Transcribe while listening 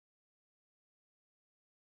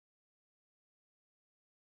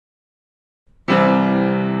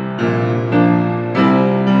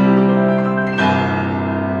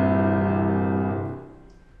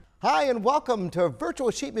Hi, and welcome to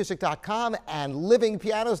virtualsheetmusic.com and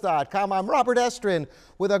livingpianos.com. I'm Robert Estrin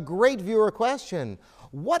with a great viewer question.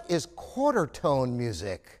 What is quarter tone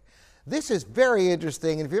music? This is very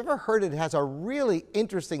interesting, and if you've ever heard it, it has a really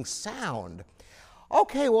interesting sound.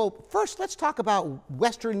 Okay, well, first let's talk about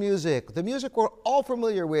Western music, the music we're all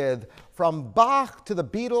familiar with, from Bach to the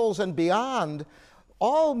Beatles and beyond.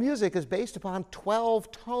 All music is based upon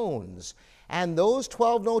 12 tones, and those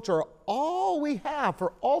 12 notes are all we have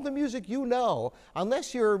for all the music you know,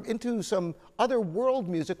 unless you're into some other world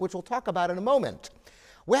music, which we'll talk about in a moment.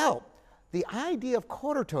 Well, the idea of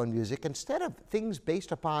quarter tone music, instead of things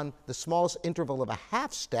based upon the smallest interval of a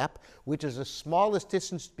half step, which is the smallest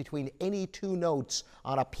distance between any two notes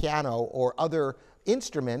on a piano or other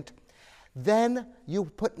instrument, then you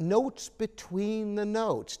put notes between the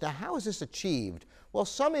notes. Now, how is this achieved? Well,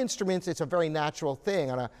 some instruments, it's a very natural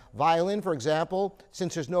thing. On a violin, for example,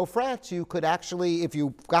 since there's no frets, you could actually, if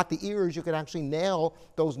you got the ears, you could actually nail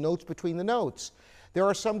those notes between the notes. There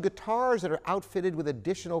are some guitars that are outfitted with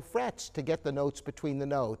additional frets to get the notes between the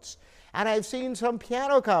notes. And I've seen some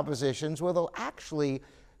piano compositions where they'll actually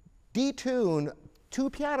detune two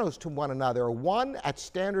pianos to one another, one at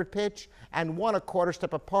standard pitch and one a quarter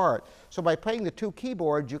step apart. So by playing the two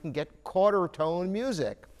keyboards, you can get quarter tone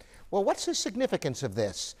music. Well, what's the significance of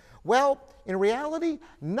this? Well, in reality,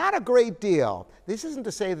 not a great deal. This isn't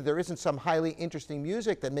to say that there isn't some highly interesting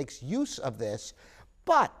music that makes use of this,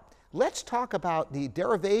 but let's talk about the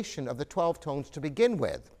derivation of the 12 tones to begin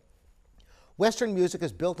with. Western music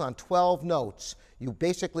is built on 12 notes. You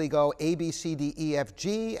basically go A, B, C, D, E, F,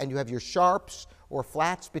 G, and you have your sharps or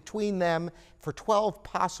flats between them for 12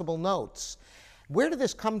 possible notes. Where did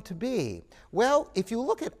this come to be? Well, if you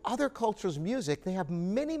look at other cultures' music, they have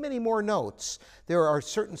many, many more notes. There are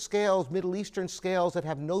certain scales, Middle Eastern scales, that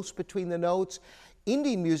have notes between the notes.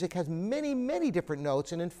 Indian music has many, many different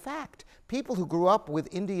notes, and in fact, people who grew up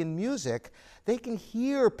with Indian music, they can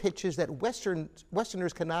hear pitches that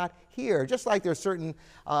Westerners cannot hear. Just like there are certain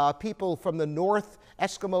people from the north,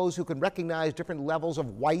 Eskimos, who can recognize different levels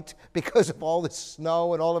of white because of all the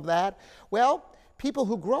snow and all of that. Well, people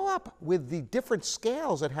who grow up with the different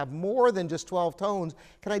scales that have more than just 12 tones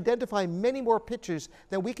can identify many more pitches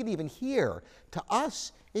than we can even hear. To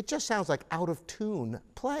us, it just sounds like out of tune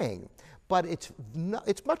playing. But it's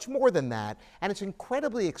much more than that, and it's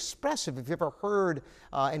incredibly expressive. If you've ever heard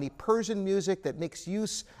any Persian music that makes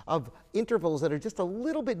use of intervals that are just a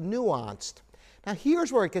little bit nuanced. Now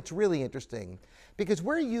here's where it gets really interesting, because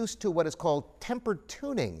we're used to what is called tempered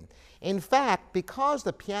tuning. In fact, because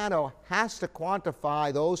the piano has to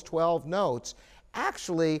quantify those 12 notes,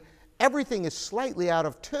 actually everything is slightly out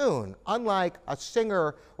of tune, unlike a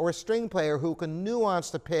singer or a string player who can nuance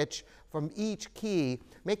the pitch from each key,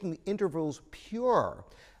 making the intervals pure.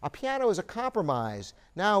 A piano is a compromise.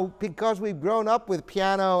 Now, because we've grown up with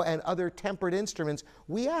piano and other tempered instruments,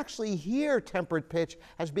 we actually hear tempered pitch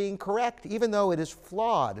as being correct, even though it is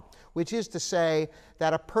flawed, which is to say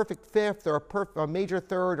that a perfect fifth or a major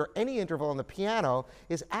third or any interval on the piano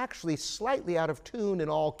is actually slightly out of tune in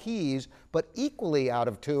all keys, but equally out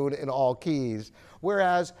of tune in all keys.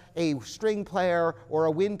 Whereas a string player or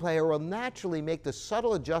a wind player will naturally make the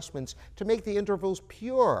subtle adjustments to make the intervals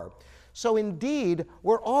pure. So indeed,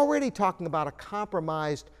 we're already talking about a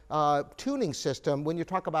compromised tuning system when you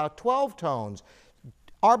talk about 12 tones.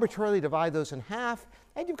 Arbitrarily divide those in half,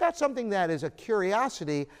 and you've got something that is a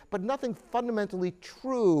curiosity, but nothing fundamentally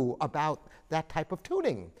true about that type of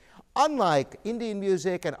tuning. Unlike Indian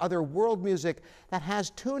music and other world music that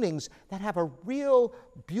has tunings that have a real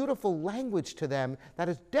beautiful language to them that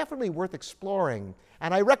is definitely worth exploring.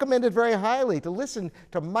 And I recommend it very highly to listen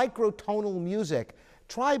to microtonal music.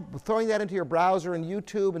 Try throwing that into your browser and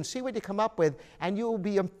YouTube and see what you come up with, and you will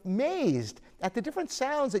be amazed at the different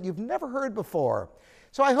sounds that you've never heard before.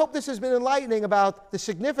 So I hope this has been enlightening about the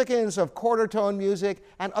significance of quarter tone music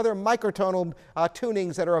and other microtonal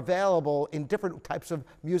tunings that are available in different types of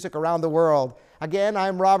music around the world. Again,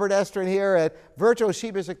 I'm Robert Estrin here at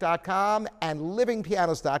virtualsheetmusic.com and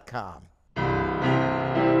livingpianos.com.